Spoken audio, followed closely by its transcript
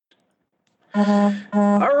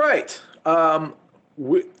All right.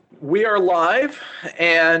 We are live,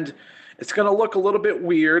 and it's going to look a little bit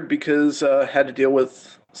weird because I had to deal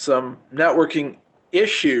with some networking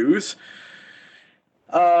issues.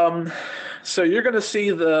 Um, so you're going to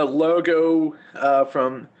see the logo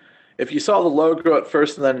from, if you saw the logo at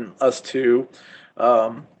first and then us two,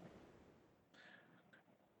 um,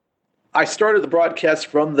 I started the broadcast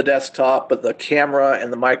from the desktop, but the camera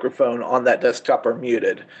and the microphone on that desktop are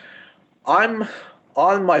muted. I'm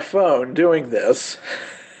on my phone doing this.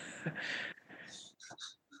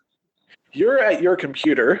 You're at your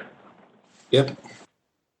computer, Yep,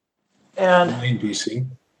 and main PC.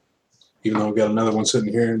 Even though I've got another one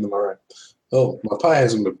sitting here in the right. Oh, my Pi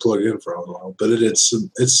hasn't been plugged in for a while, but it's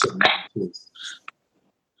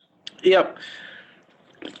yep.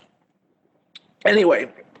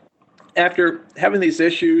 Anyway, after having these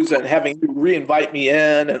issues and having you re-invite me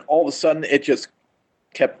in, and all of a sudden it just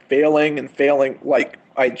kept failing and failing. Like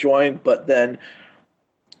I joined, but then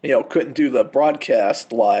couldn't do the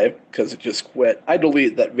broadcast live because it just quit. I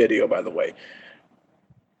deleted that video, by the way.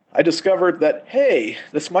 I discovered that, hey,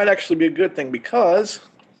 this might actually be a good thing because,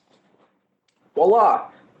 voila,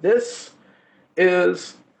 this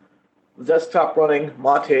is the desktop running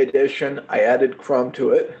Monte Edition. I added Chrome to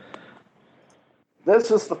it.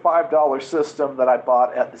 This is the $5 system that I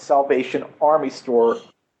bought at the Salvation Army store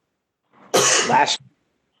last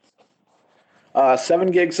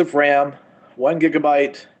 7 gigs of RAM, 1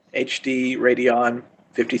 gigabyte HD Radeon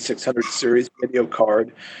 5600 series video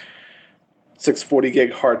card, 640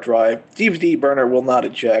 gig hard drive. DVD burner will not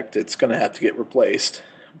eject. It's going to have to get replaced.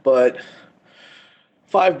 But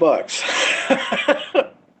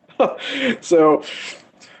 $5. so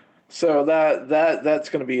that's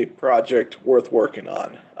going to be a project worth working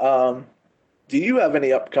on. Do you have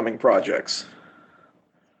any upcoming projects?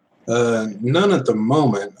 none at the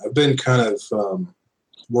moment. I've been kind of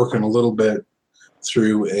working a little bit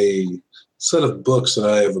through a set of books that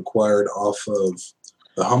I have acquired off of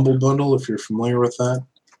the Humble Bundle, if you're familiar with that.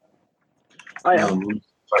 I am. If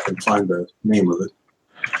I can find the name of it.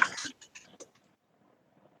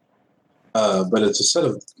 But it's a set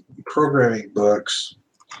of programming books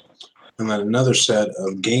and then another set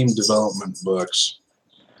of game development books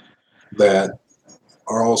that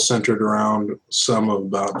are all centered around some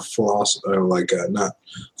about philosophy, not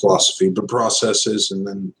philosophy, but processes, and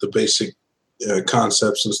then the basic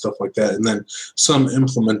concepts and stuff like that, and then some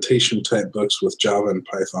implementation type books with Java and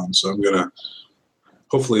Python. So I'm gonna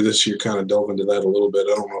hopefully this year kind of delve into that a little bit.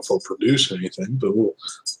 I don't know if I'll produce anything, but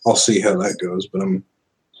I'll see how that goes. But I'm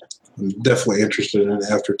definitely interested in it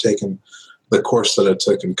after taking the course that I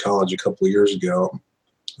took in college a couple of years ago.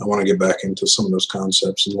 I want to get back into some of those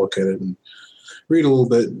concepts and look at it and read a little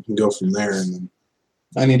bit and go from there. And then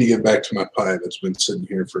I need to get back to my Pi that's been sitting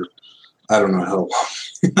here for I don't know how long.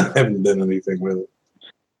 I haven't done anything with it.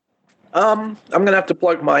 I'm gonna have to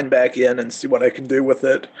plug mine back in and see what I can do with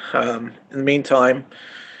it. In the meantime,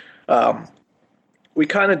 we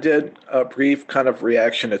kind of did a brief kind of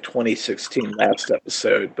reaction to 2016 last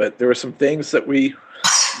episode, but there were some things that we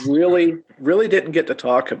really didn't get to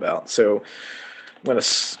talk about. So I'm going to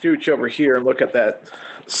scooch over here and look at that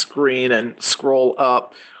screen and scroll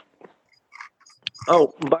up.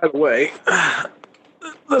 Oh, by the way,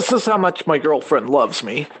 this is how much my girlfriend loves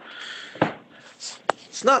me.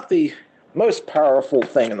 It's not the most powerful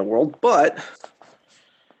thing in the world, but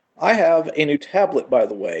I have a new tablet, by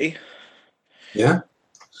the way. Yeah?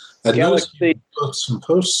 I noticed you put some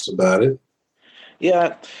posts about it.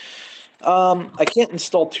 Yeah. I can't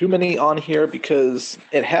install too many on here because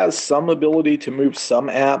it has some ability to move some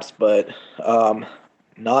apps, but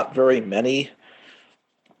not very many.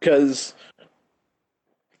 And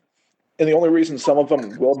the only reason some of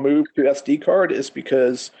them will move to SD card is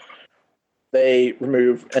because they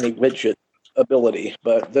remove any widget ability.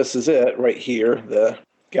 But this is it right here, the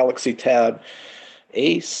Galaxy Tab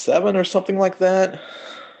A7 or something like that.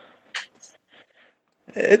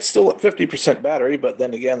 It's still at 50% battery, but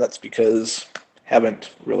then again, that's because I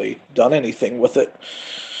haven't really done anything with it.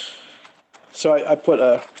 So I put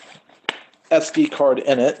a SD card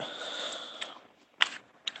in it,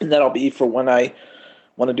 and that'll be for when I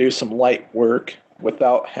want to do some light work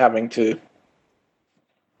without having to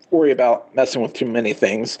worry about messing with too many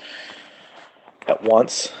things at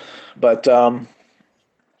once. But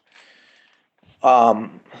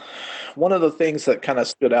one of the things that kind of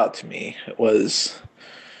stood out to me was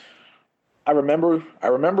I remember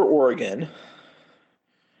Oregon,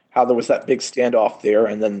 how there was that big standoff there,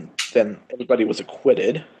 and then everybody was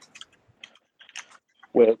acquitted,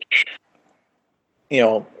 which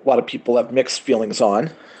a lot of people have mixed feelings on.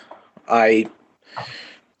 I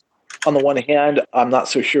on the one hand, I'm not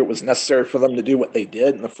so sure it was necessary for them to do what they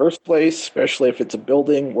did in the first place, especially if it's a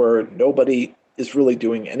building where nobody is really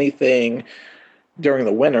doing anything during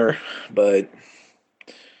the winter. But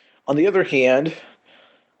on the other hand,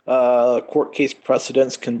 court case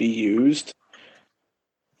precedents can be used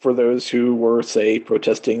for those who were, say,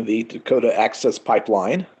 protesting the Dakota Access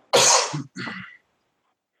Pipeline.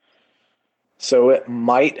 So it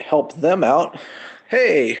might help them out.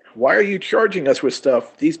 Hey, why are you charging us with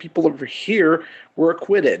stuff? These people over here were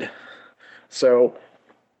acquitted. So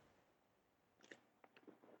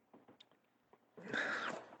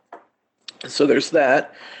there's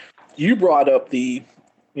that. You brought up the,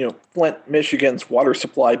 Flint, Michigan's water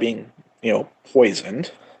supply being,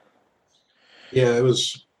 poisoned. Yeah,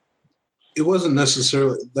 it wasn't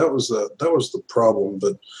necessarily that was the problem,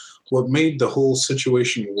 but what made the whole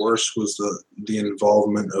situation worse was the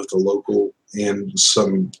involvement of the local and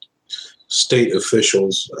some state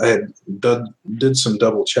officials. I had did some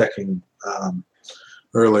double checking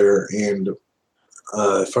earlier, and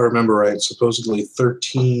if I remember right, supposedly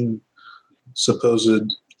 13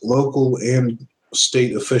 supposed local and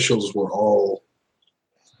state officials were all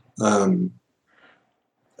um,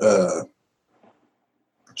 uh,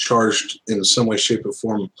 charged in some way, shape, or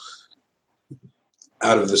form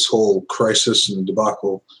out of this whole crisis and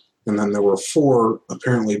debacle. And then there were 4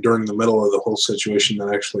 apparently during the middle of the whole situation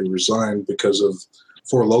that actually resigned because of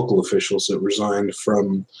 4 local officials that resigned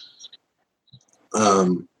from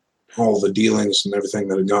all the dealings and everything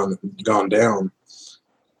that had gone down.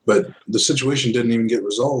 But the situation didn't even get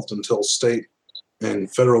resolved until state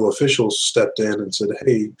and federal officials stepped in and said,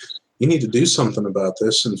 hey, you need to do something about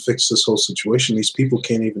this and fix this whole situation. These people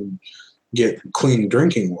can't even get clean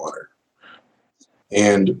drinking water.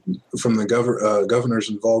 And from the governor's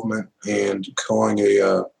involvement and calling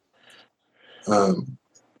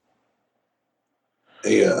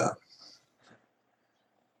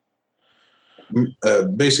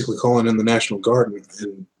basically calling in the National Guard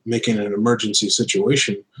and making an emergency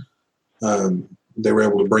situation, they were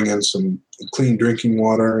able to bring in some clean drinking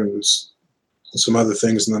water and some other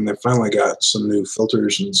things, and then they finally got some new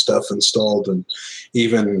filters and stuff installed, and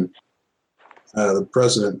even the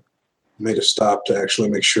president made a stop to actually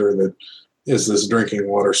make sure that is this drinking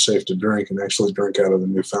water safe to drink and actually drink out of the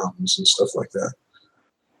new fountains and stuff like that,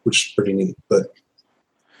 which is pretty neat. But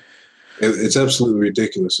it's absolutely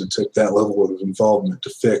ridiculous. It took that level of involvement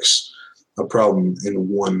to fix a problem in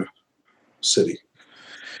one city.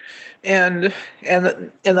 And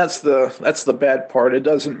that's the bad part. It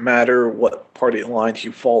doesn't matter what party lines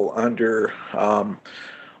you fall under. A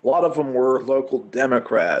lot of them were local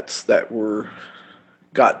Democrats that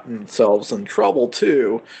got themselves in trouble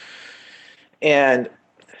too. And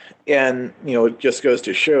it just goes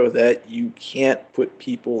to show that you can't put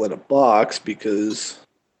people in a box because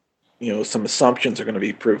some assumptions are going to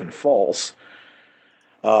be proven false.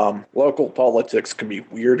 Local politics can be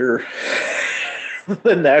weirder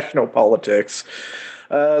than national politics,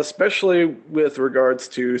 especially with regards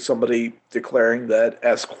to somebody declaring that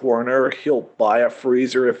as coroner he'll buy a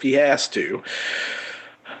freezer if he has to.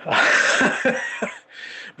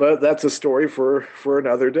 But that's a story for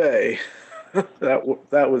another day.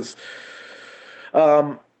 that was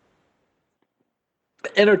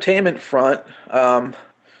entertainment front.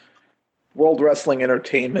 World Wrestling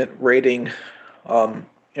Entertainment rating,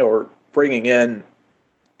 or bringing in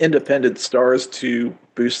independent stars to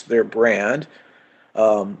boost their brand.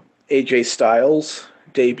 AJ Styles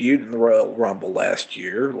debuted in the Royal Rumble last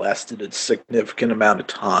year, lasted a significant amount of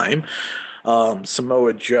time.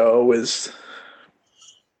 Samoa Joe is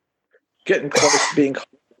getting close to being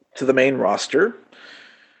to the main roster.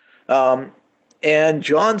 And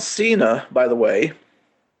John Cena, by the way,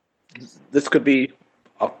 this could be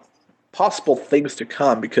possible things to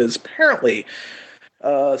come because apparently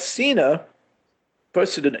Cena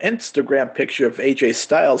posted an Instagram picture of AJ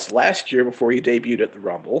Styles last year before he debuted at the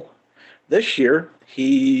Rumble. This year,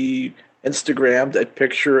 he Instagrammed a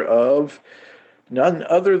picture of none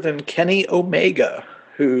other than Kenny Omega,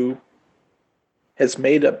 who has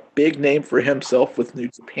made a big name for himself with New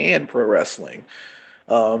Japan Pro Wrestling.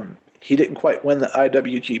 He didn't quite win the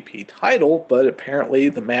IWGP title, but apparently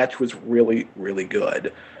the match was really, really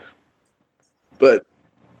good. But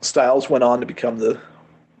Styles went on to become the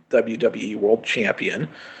WWE World Champion.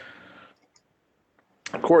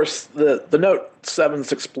 Of course, the Note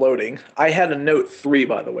 7's exploding. I had a Note 3,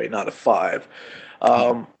 by the way, not a 5.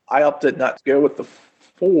 I opted not to go with the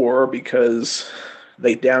 4 because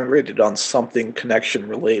they downgraded on something connection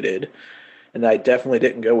related. And I definitely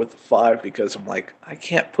didn't go with the 5 because I'm like, I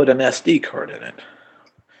can't put an SD card in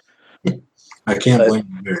it. I can't blame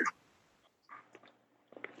you there.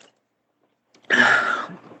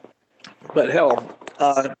 But hell,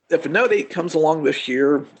 if a Note 8 comes along this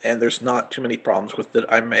year and there's not too many problems with it,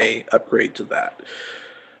 I may upgrade to that.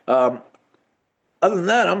 Um, Other than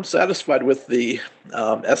that, I'm satisfied with the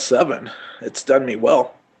S7. It's done me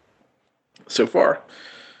well so far.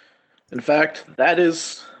 In fact, that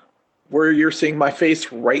is where you're seeing my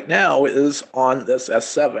face right now is on this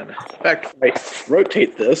S7. In fact, if I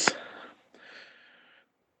rotate this,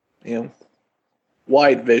 you know,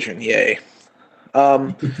 wide vision, yay.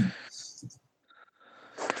 Um,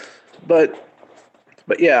 but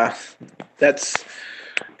yeah, that's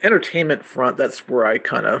entertainment front. That's where I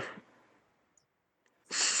kind of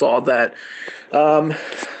saw that. Um,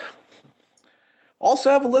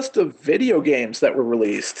 Also have a list of video games that were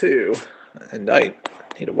released too, and I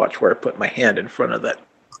need to watch where I put my hand in front of that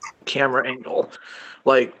camera angle.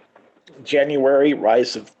 Like January,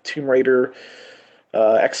 Rise of Tomb Raider,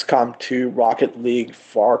 XCOM 2, Rocket League,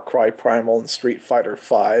 Far Cry Primal, and Street Fighter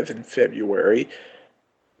 5 in February.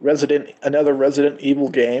 Another Resident Evil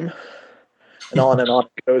game, and on it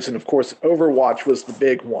goes. And of course, Overwatch was the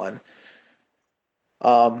big one.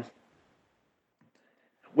 Um,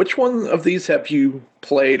 which one of these have you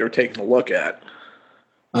played or taken a look at?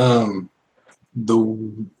 So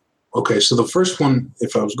the first one,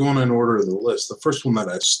 if I was going in order of the list, the first one that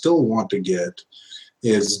I still want to get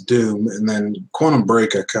is Doom, and then Quantum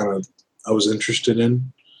Break I was interested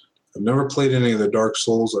in. I've never played any of the Dark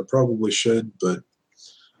Souls. I probably should, but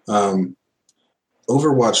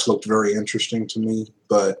Overwatch looked very interesting to me.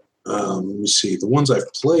 But let me see. The ones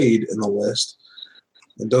I've played in the list,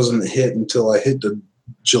 it doesn't hit until I hit the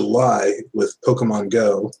July with Pokemon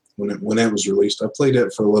Go when it was released. I played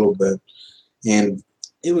it for a little bit, and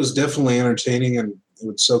it was definitely entertaining, and it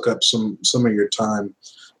would soak up some of your time.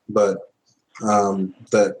 But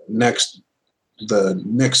the next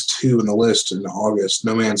two in the list in August,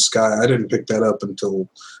 No Man's Sky, I didn't pick that up until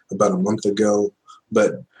about a month ago.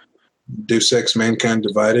 But Deus Ex: Mankind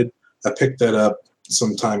Divided, I picked that up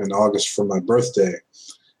sometime in August for my birthday,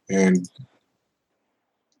 and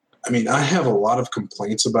I mean, I have a lot of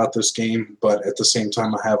complaints about this game, but at the same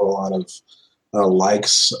time, I have a lot of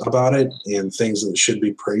likes about it and things that should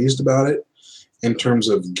be praised about it. In terms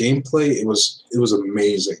of gameplay, it was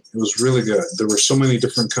amazing. It was really good. There were so many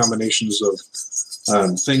different combinations of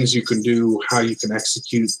things you can do, how you can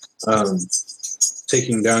execute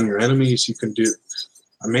taking down your enemies.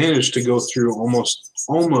 I managed to go through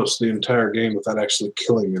almost the entire game without actually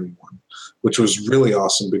killing anyone, which was really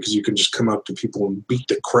awesome because you can just come up to people and beat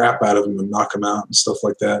the crap out of them and knock them out and stuff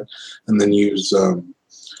like that, and then use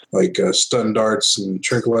stun darts and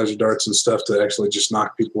tranquilizer darts and stuff to actually just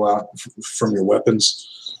knock people out from your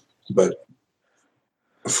weapons. But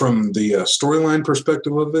from the storyline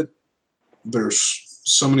perspective of it, there's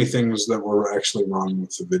so many things that were actually wrong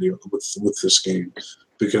with the video with this game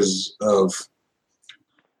because of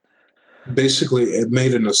basically it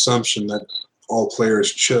made an assumption that all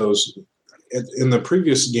players chose. In the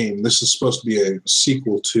previous game, this is supposed to be a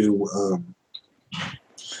sequel to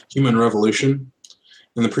Human Revolution.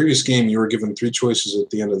 In the previous game, you were given 3 choices at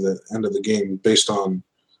the end of the game based on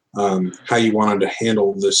how you wanted to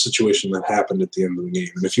handle the situation that happened at the end of the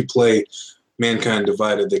game. And if you play Mankind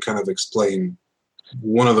Divided, they kind of explain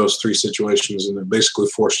one of those 3 situations, and it basically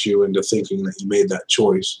forced you into thinking that you made that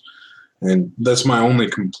choice. And that's my only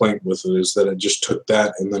complaint with it, is that it just took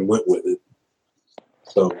that and then went with it.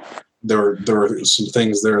 So there were some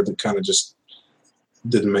things there that kind of just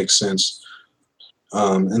didn't make sense.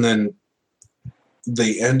 And then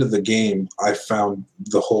the end of the game, I found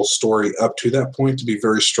the whole story up to that point to be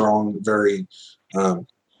very strong, very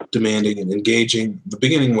demanding and engaging. The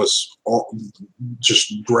beginning was all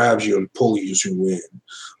just grabs you and pulls you as you win.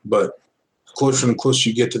 But closer and closer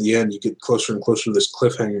you get to the end, you get closer and closer to this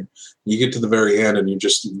cliffhanger. You get to the very end and you're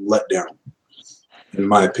just let down. In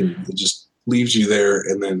my opinion, it just leaves you there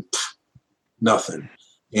and then nothing.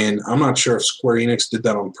 And I'm not sure if Square Enix did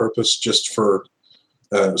that on purpose, just for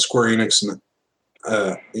Square Enix and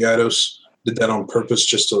Eidos did that on purpose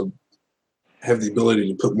just to have the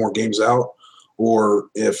ability to put more games out, or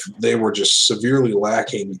if they were just severely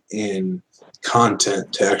lacking in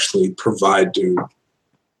content to actually provide to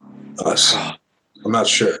us. I'm not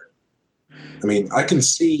sure. I mean, I could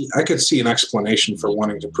see an explanation for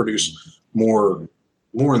wanting to produce more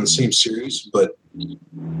in the same series, but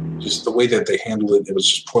just the way that they handled it, it was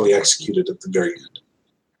just poorly executed at the very end.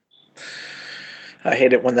 I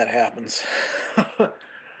hate it when that happens.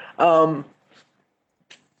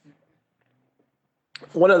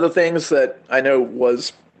 One of the things that I know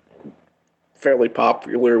was fairly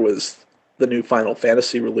popular was the new Final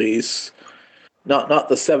Fantasy release. Not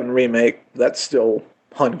the 7 remake, that's still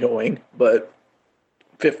ongoing, but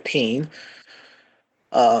 15.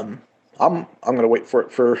 I'm going to wait for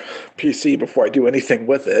it for PC before I do anything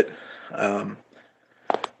with it. Um,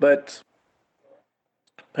 but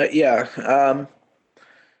yeah,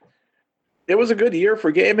 it was a good year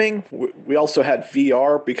for gaming. We also had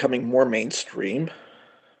VR becoming more mainstream.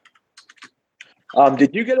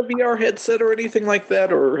 Did you get a VR headset or anything like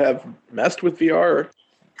that, or have messed with VR?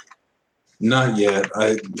 Not yet.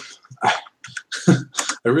 I,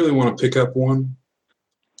 I really want to pick up one.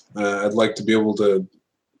 I'd like to be able to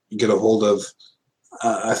get a hold of.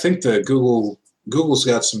 I think the Google's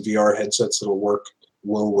got some VR headsets that'll work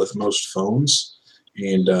well with most phones,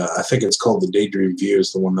 and I think it's called the Daydream View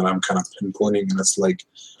is the one that I'm kind of pinpointing, and it's like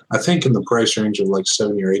I think in the price range of like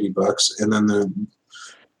 $70 or $80, and then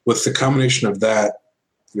with the combination of that,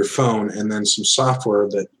 your phone, and then some software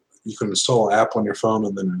that you can install an app on your phone,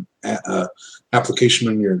 and then an application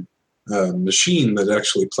on your machine that's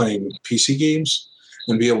actually playing PC games,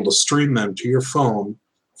 and be able to stream them to your phone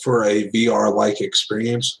for a VR-like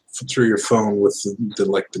experience through your phone with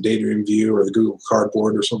the Daydream View or the Google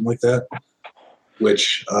Cardboard or something like that,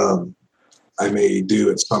 which I may do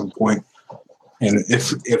at some point. And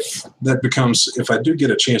if I do get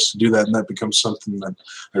a chance to do that, and that becomes something that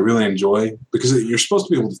I really enjoy, because you're supposed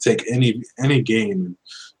to be able to take any game and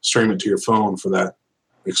stream it to your phone for that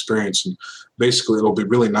experience, and basically it'll be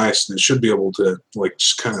really nice, and it should be able to like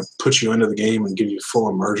just kind of put you into the game and give you full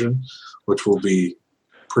immersion, which will be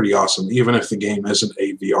pretty awesome, even if the game isn't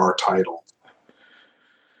a VR title.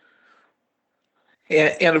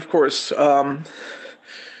 And of course,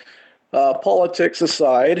 politics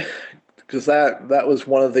aside, because that was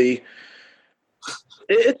one of the.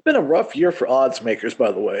 It's been a rough year for odds makers,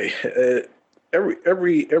 by the way.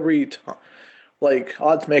 Every time, like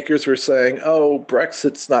odds makers were saying, "Oh,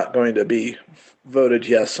 Brexit's not going to be voted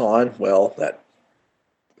yes on." Well, that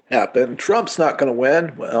happened. Trump's not going to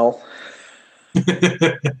win. Well,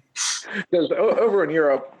 because over in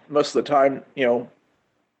Europe, most of the time,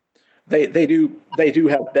 they do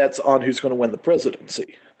have bets on who's going to win the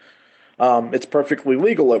presidency. It's perfectly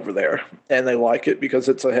legal over there, and they like it because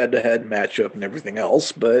it's a head-to-head matchup and everything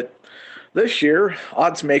else. But this year,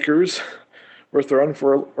 odds makers were thrown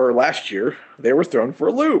for, or last year, they were thrown for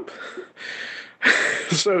a loop.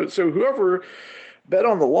 So whoever bet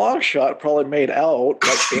on the long shot probably made out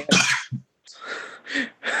like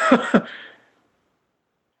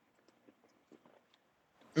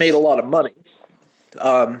made a lot of money,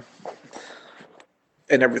 um,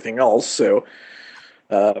 and everything else. So.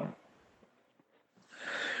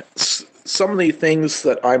 Some of the things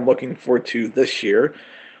that I'm looking forward to this year,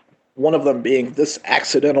 one of them being this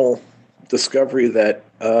accidental discovery that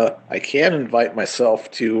I can invite myself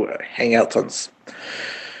to hangouts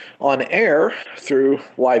on air through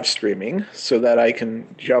live streaming so that I can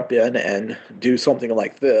jump in and do something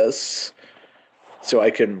like this so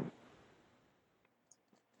I can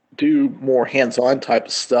do more hands-on type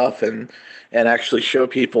of stuff and actually show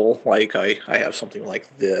people like I have something like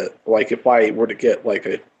like if I were to get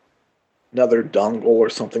like another dongle or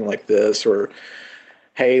something like this, or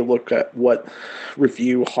hey, look at what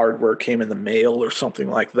review hardware came in the mail or something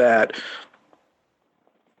like that.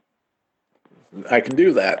 I can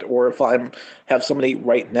do that. Or if I'm have somebody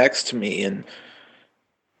right next to me and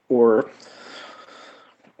or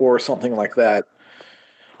something like that.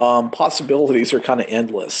 Possibilities are kind of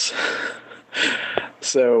endless.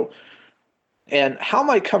 So, and how am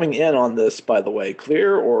I coming in on this, by the way?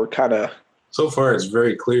 Clear or kind of? So far, it's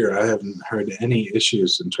very clear. I haven't heard any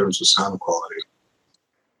issues in terms of sound quality.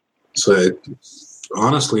 So,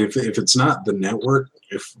 honestly, if it's not the network,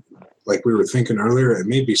 if like we were thinking earlier, it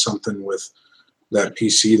may be something with that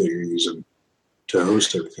PC that you're using to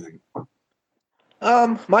host everything.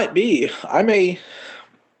 Might be.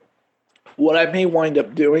 What I may wind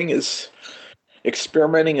up doing is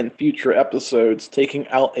experimenting in future episodes, taking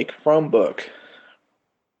out a Chromebook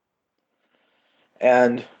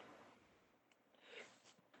and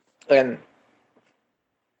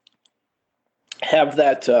have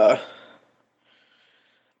that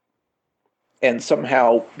and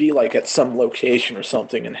somehow be like at some location or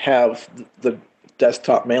something and have the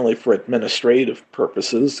desktop mainly for administrative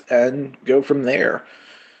purposes and go from there.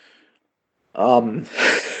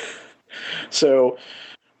 So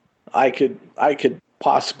I could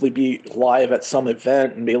possibly be live at some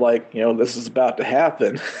event and be like, this is about to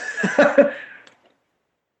happen.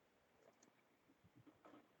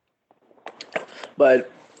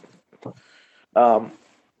 But oh,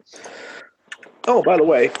 by the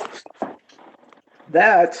way,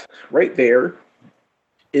 that right there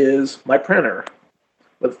is my printer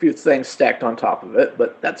with a few things stacked on top of it,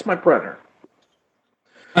 but that's my printer.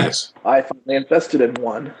 Nice. I finally invested in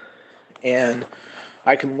one, and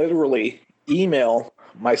I can literally email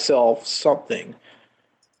myself something,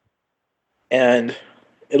 and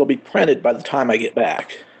it'll be printed by the time I get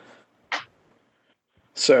back.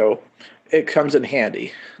 So it comes in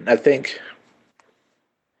handy. And I think,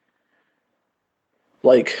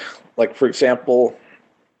 like, for example,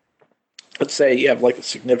 let's say you have like a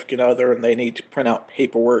significant other and they need to print out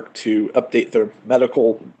paperwork to update their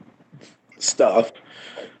medical stuff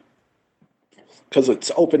because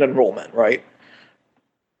it's open enrollment, right?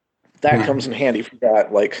 That Mhm. comes in handy for that.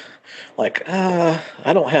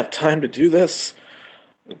 I don't have time to do this.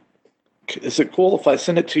 Is it cool if I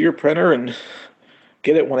send it to your printer and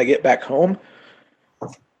get it when I get back home?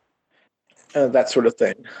 That sort of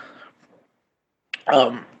thing.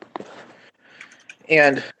 Um,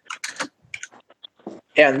 and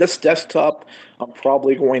and this desktop, I'm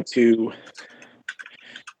probably going to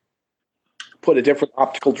put a different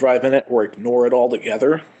optical drive in it or ignore it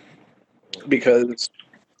altogether because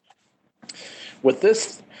with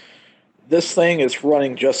this thing is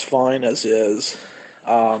running just fine as is.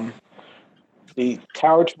 Um, the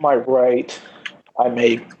tower to my right, I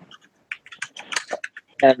may,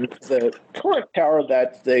 and the current tower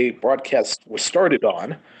that the broadcast was started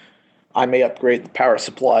on, I may upgrade the power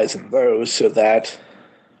supplies in those so that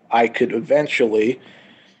I could eventually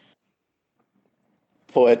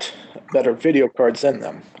put better video cards in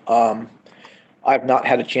them. I've not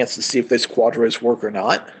had a chance to see if these quadros work or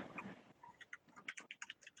not.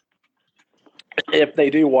 If they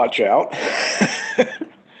do, watch out.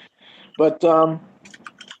 But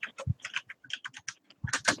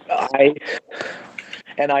I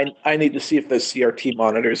I need to see if those CRT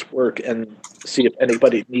monitors work and see if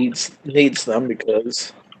anybody needs them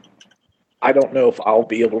because I don't know if I'll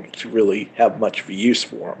be able to really have much of a use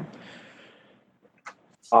for them.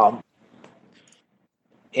 Um,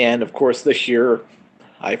 and of course, this year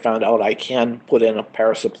I found out I can put in a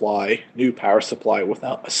new power supply,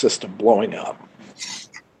 without a system blowing up.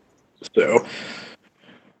 So,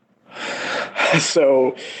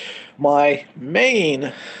 so my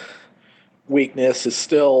main weakness is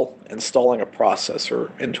still installing a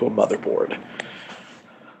processor into a motherboard.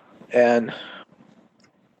 And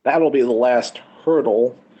that'll be the last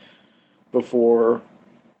hurdle before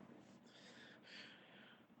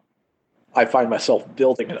I find myself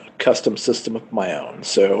building a custom system of my own.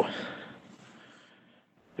 So,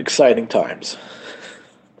 exciting times.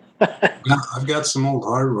 Yeah, I've got some old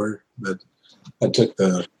hardware that I took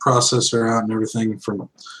the processor out and everything from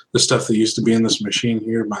the stuff that used to be in this machine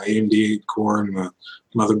here, my AMD 8 core and the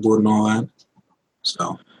motherboard and all that.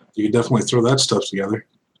 So you could definitely throw that stuff together.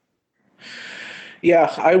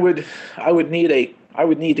 Yeah, I would need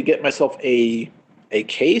to get myself a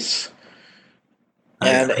case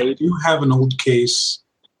and I a do have an old case.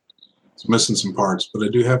 It's missing some parts, but I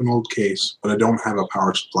do have an old case, but I don't have a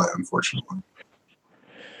power supply, unfortunately.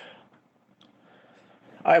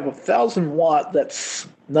 I have a 1,000 watt that's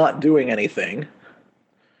not doing anything.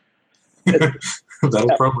 It's,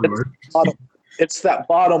 That'll probably it's, work. bottom, it's that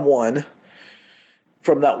bottom one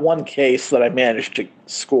from that one case that I managed to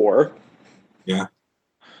score. Yeah.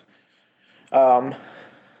 Um,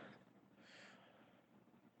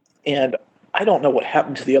 and I don't know what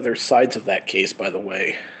happened to the other sides of that case, by the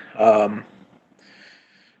way.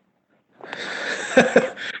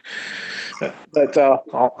 But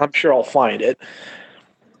I'm sure I'll find it,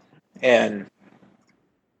 and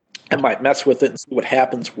I might mess with it and see what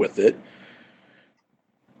happens with it.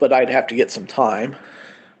 But I'd have to get some time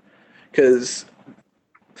because,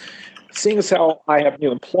 seeing as how I have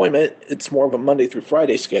new employment, it's more of a Monday through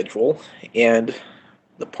Friday schedule, and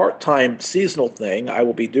the part-time seasonal thing I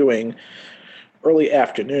will be doing early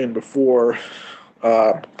afternoon before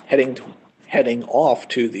uh, heading heading off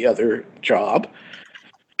to the other job.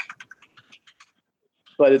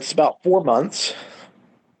 But it's about 4 months,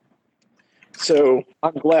 so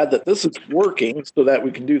I'm glad that this is working so that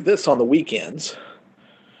we can do this on the weekends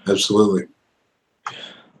Absolutely.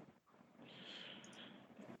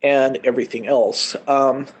 and everything else.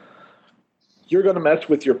 You're going to mess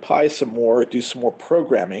with your Pi some more, do some more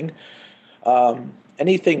programming.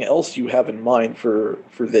 Anything else you have in mind for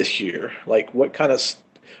this year? Like, what kind of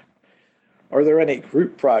are there any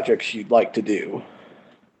group projects you'd like to do?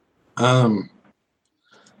 Um,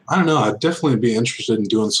 I don't know. I'd definitely be interested in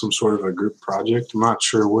doing some sort of a group project. I'm not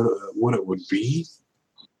sure what it would be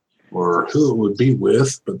or who it would be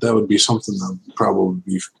with, but that would be something that would probably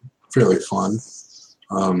be fairly fun.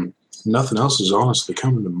 Nothing else is honestly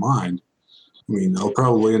coming to mind. I mean, I'll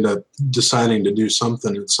probably end up deciding to do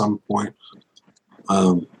something at some point.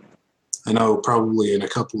 I know probably in a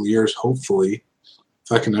couple of years, hopefully, if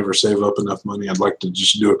if I can ever save up enough money, I'd like to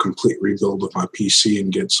just do a complete rebuild of my PC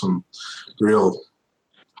and get some real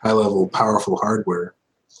high-level, powerful hardware.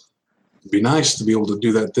 It'd be nice to be able to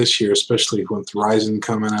do that this year, especially with Ryzen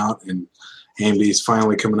coming out and AMD's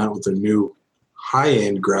finally coming out with their new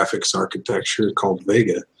high-end graphics architecture called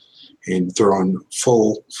Vega, and throwing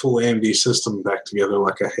full AMD system back together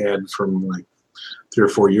like I had from like 3 or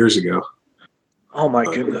 4 years ago. Oh my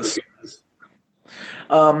goodness.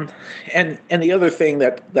 And the other thing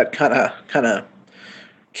that kind of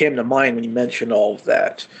came to mind when you mentioned all of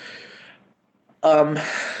that, I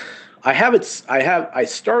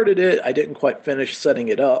started it. I didn't quite finish setting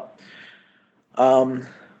it up.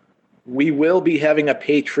 We will be having a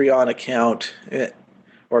Patreon account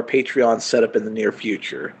or a Patreon set up in the near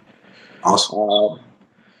future. Awesome.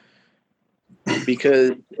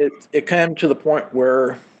 Because it came to the point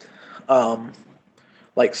where,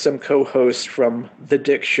 like some co-host from The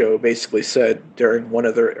Dick Show basically said during one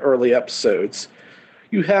of their early episodes,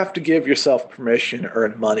 you have to give yourself permission to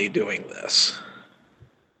earn money doing this.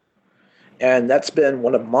 And that's been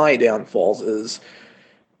one of my downfalls, is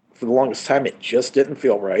for the longest time it just didn't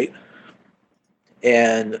feel right.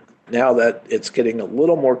 And now that it's getting a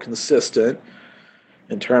little more consistent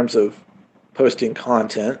in terms of posting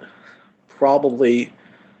content, probably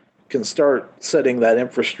can start setting that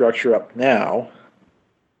infrastructure up now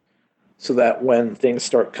so that when things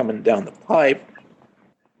start coming down the pipe,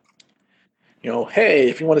 hey,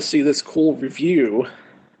 if you want to see this cool review,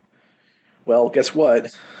 well, guess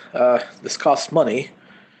what? This costs money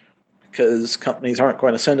because companies aren't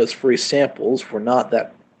going to send us free samples. We're not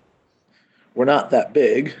that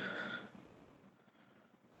big,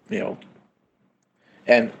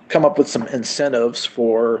 and come up with some incentives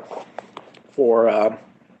for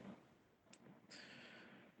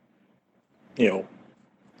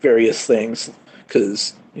various things,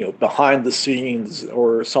 because behind the scenes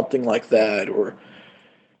or something like that, or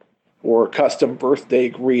custom birthday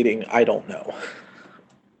greeting. I don't know.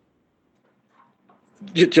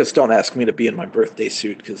 Just don't ask me to be in my birthday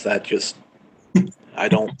suit, because that just I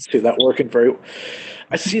don't see that working very.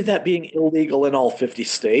 I see that being illegal in all 50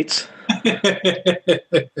 states.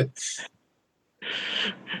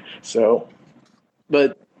 So,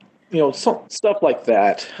 but some stuff like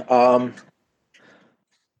that.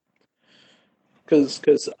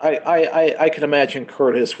 Because I can imagine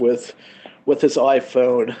Curtis with his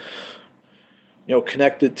iPhone,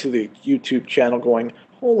 connected to the YouTube channel, going,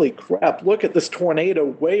 "Holy crap! Look at this tornado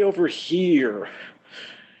way over here,"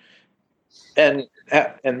 and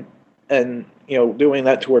doing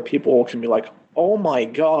that to where people can be like, "Oh my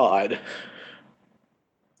god,"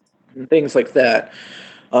 and things like that.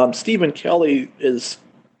 Stephen Kelly is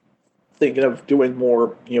thinking of doing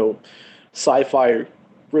more, sci-fi,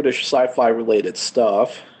 British sci-fi related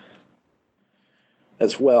stuff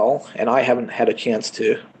as well, and I haven't had a chance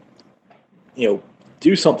to,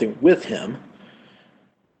 do something with him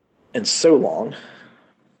in so long.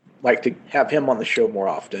 Like to have him on the show more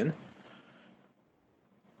often,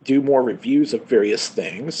 do more reviews of various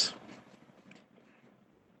things,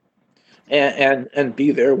 and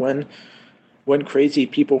be there when crazy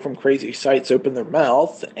people from crazy sites open their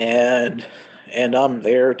mouth, and I'm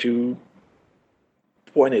there to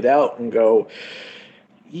point it out and go,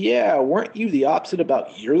 yeah, weren't you the opposite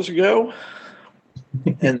about years ago?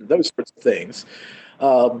 And those sorts of things.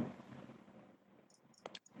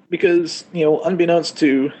 Because, unbeknownst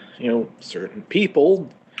to, certain people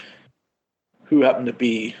who happen to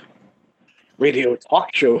be radio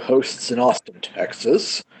talk show hosts in Austin,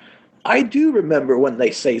 Texas, I do remember when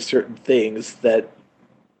they say certain things that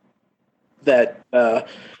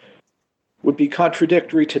would be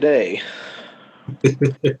contradictory today.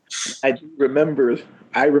 I remember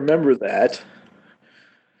that,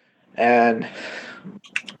 and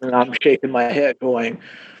I'm shaking my head, going,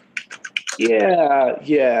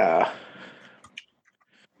 "Yeah.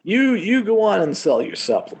 You go on and sell your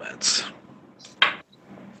supplements,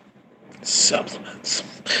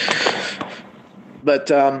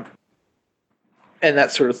 but and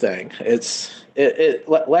that sort of thing.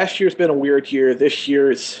 Last year's been a weird year. This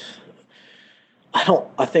year's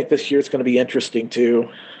I think this year's going to be interesting too.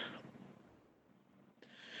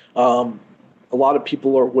 A lot of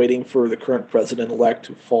people are waiting for the current president-elect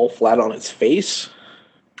to fall flat on his face.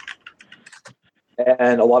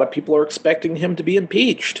 And a lot of people are expecting him to be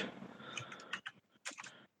impeached.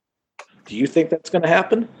 Do you think that's going to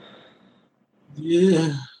happen?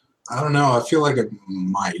 Yeah, I don't know. I feel like it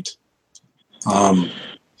might. I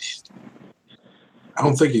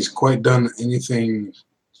don't think he's quite done anything,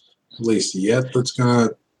 at least yet, that's going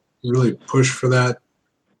to really push for that.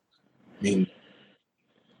 I mean,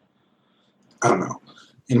 I don't know.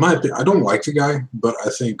 in my opinion, I don't like the guy, but I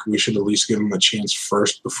think we should at least give him a chance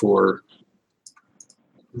first before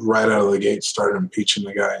right out of the gate start impeaching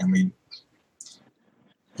the guy. I mean,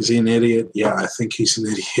 is he an idiot? Yeah, I think he's an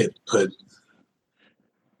idiot, but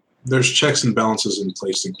there's checks and balances in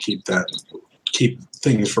place to keep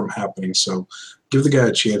things from happening. So give the guy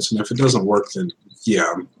a chance, and if it doesn't work, then yeah,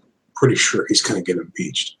 I'm pretty sure he's going to get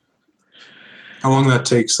impeached. How long that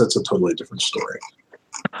takes, that's a totally different story.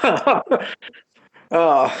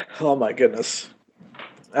 Oh my goodness.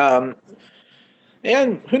 And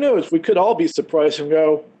who knows? We could all be surprised and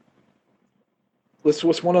go, this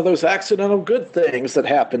was one of those accidental good things that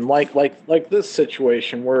happened, like this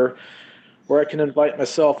situation where I can invite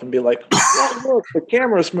myself and be like, oh, look, the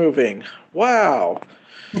camera's moving. Wow.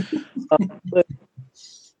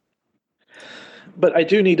 But I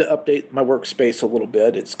do need to update my workspace a little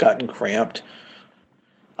bit. It's gotten cramped.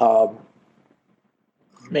 Um,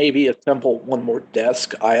 Maybe assemble one more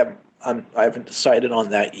desk. I haven't decided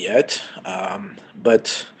on that yet.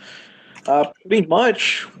 But pretty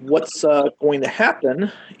much what's going to happen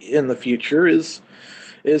in the future is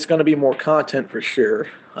going to be more content for sure.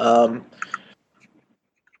 I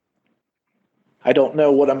don't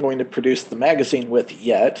know what I'm going to produce the magazine with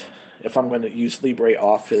yet, if I'm going to use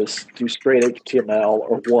LibreOffice, do straight HTML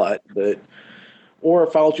or what, or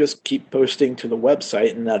if I'll just keep posting to the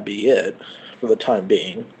website and that'd be it for the time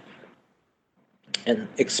being and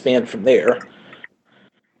expand from there.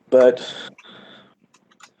 But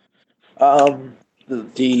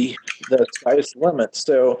the sky's the limit.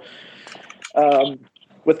 So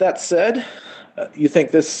with that said, you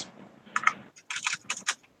think this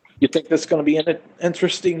is going to be an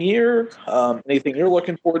interesting year? Anything you're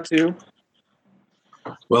looking forward to?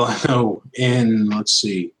 Well, I know in, let's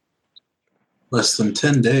see, less than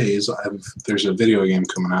 10 days, there's a video game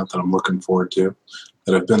coming out that I'm looking forward to,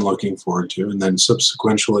 that I've been looking forward to, and then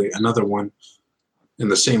subsequently another one in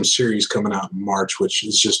the same series coming out in March, which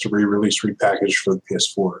is just a re-release, repackaged for the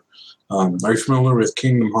PS4. Are you familiar with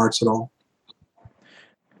Kingdom Hearts at all?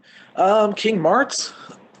 King Marts?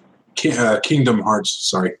 Kingdom Hearts,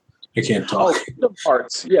 sorry. I can't talk. Oh, Kingdom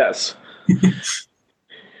Hearts, yes.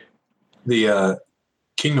 The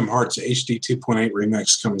Kingdom Hearts HD 2.8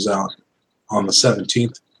 remix comes out on the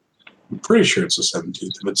 17th. I'm pretty sure it's the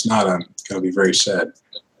 17th. If it's not, I'm going to be very sad.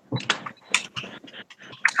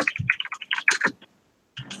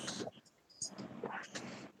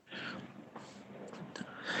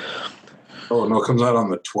 Oh, no, it comes out on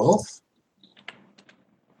the 12th?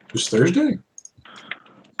 It's Thursday?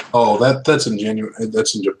 Oh, that's in January.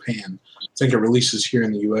 That's in Japan. I think it releases here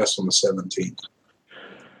in the U.S. on the 17th.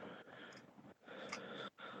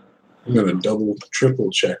 I'm going to triple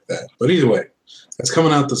check that. But either way, that's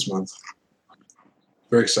coming out this month.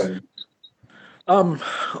 Very exciting. Probably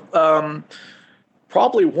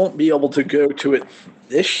won't be able to go to it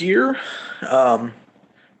this year,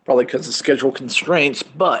 probably because of schedule constraints,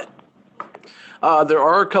 but there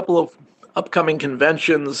are a couple of upcoming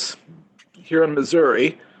conventions here in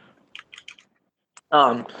Missouri.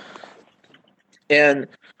 And,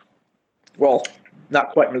 well,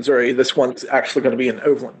 not quite Missouri. This one's actually going to be in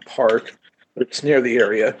Overland Park, but it's near the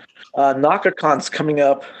area. NakaCon's coming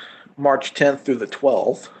up March 10th through the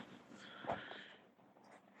 12th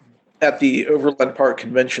at the Overland Park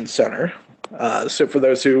Convention Center. So for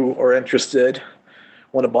those who are interested,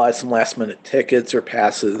 want to buy some last-minute tickets or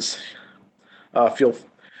passes, feel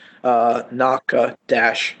Naka-con,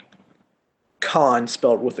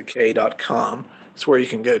 spelled with a K.com. It's where you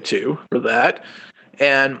can go to for that.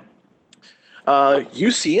 And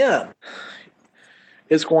UCM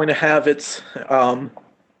is going to have its,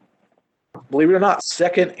 believe it or not,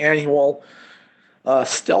 second annual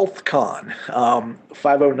Stealth Con,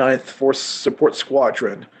 509th Force Support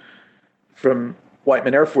Squadron from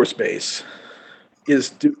Whiteman Air Force Base is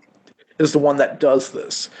the one that does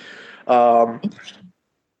this.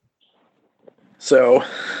 So,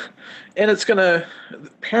 and it's going to,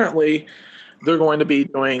 apparently, they're going to be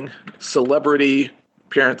doing celebrity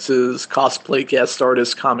appearances, cosplay guest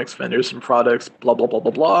artists, comics vendors, and products, blah, blah, blah,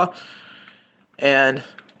 blah, blah. And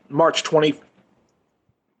March 25th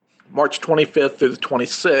through the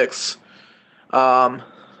 26th.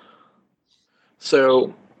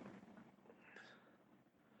 So,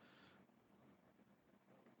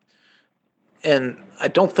 and I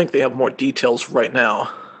don't think they have more details right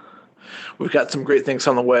now. We've got some great things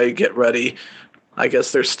on the way. Get ready. I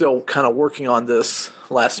guess they're still kind of working on this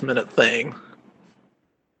last minute thing.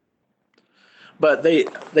 But they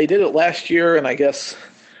did it last year, and I guess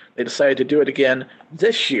they decided to do it again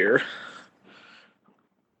this year.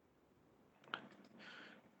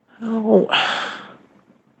 Oh.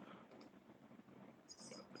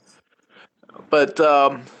 But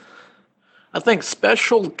I think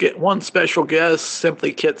one special guest,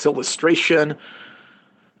 Simply Kit's Illustration.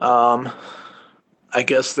 I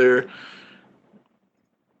guess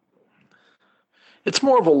it's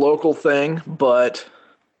more of a local thing, but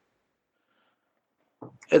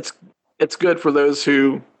it's good for those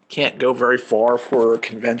who can't go very far for a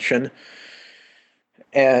convention.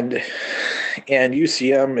 And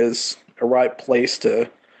UCM is a right place to.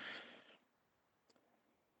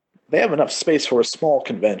 They have enough space for a small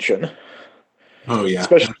convention. Oh yeah,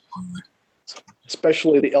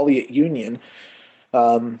 especially the Elliott Union.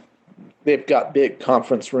 They've got big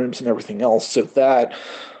conference rooms and everything else. So that, I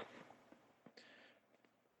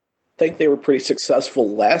think they were pretty successful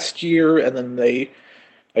last year, and then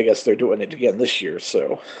I guess they're doing it again this year.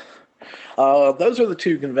 So those are the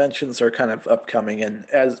two conventions that are kind of upcoming, and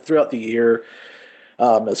as throughout the year,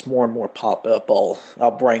 as more and more pop up,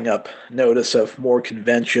 I'll bring up notice of more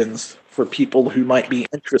conventions for people who might be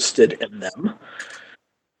interested in them.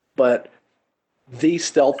 But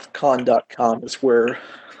thestealthcon.com is where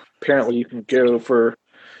apparently you can go for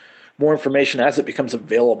more information as it becomes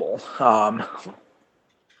available.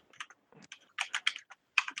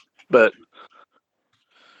 But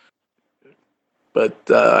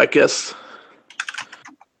I guess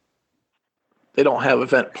they don't have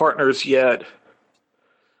event partners yet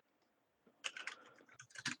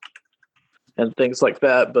and things like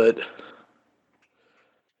that. But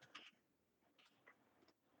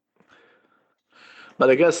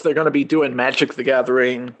I guess they're going to be doing Magic the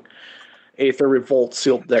Gathering, Aether Revolt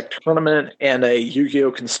sealed deck tournament, and a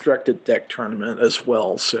Yu-Gi-Oh! Constructed deck tournament as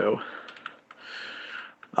well. So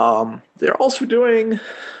they're also doing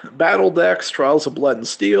Battle Decks, Trials of Blood and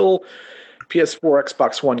Steel, PS4,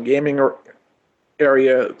 Xbox One gaming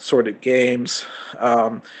area, sorted games,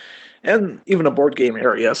 and even a board game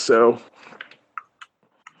area. So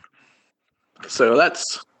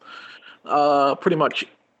that's pretty much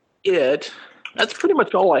it. That's pretty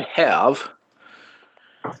much all I have.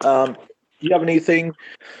 You have anything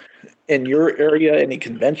in your area, any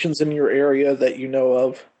conventions in your area that you know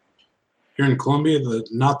of? Here in Columbia,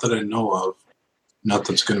 not that I know of. Not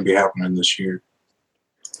that's going to be happening this year.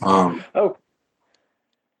 Oh.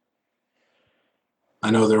 I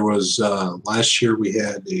know there was last year we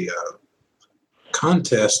had a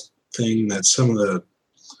contest thing that some of the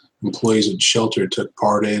employees at shelter took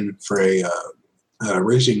part in for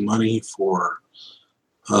raising money for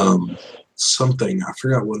something. I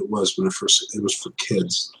forgot what it was, but it was for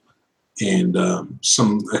kids. And a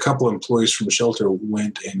couple of employees from shelter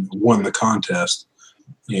went and won the contest,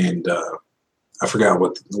 and I forgot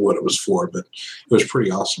what it was for, but it was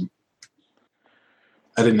pretty awesome.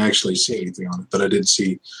 I didn't actually see anything on it, but I did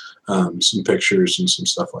see some pictures and some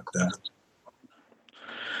stuff like that.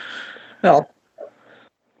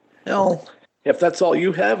 Well, if that's all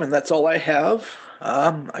you have and that's all I have,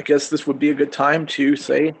 I guess this would be a good time to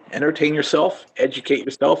say entertain yourself, educate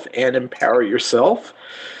yourself, and empower yourself.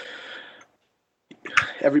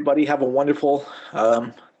 Everybody have a wonderful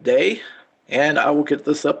day, and I will get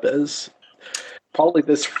this up as probably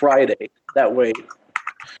this Friday. That way,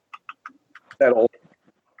 that'll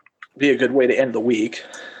be a good way to end the week.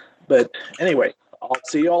 But anyway, I'll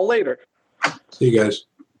see you all later. See you guys.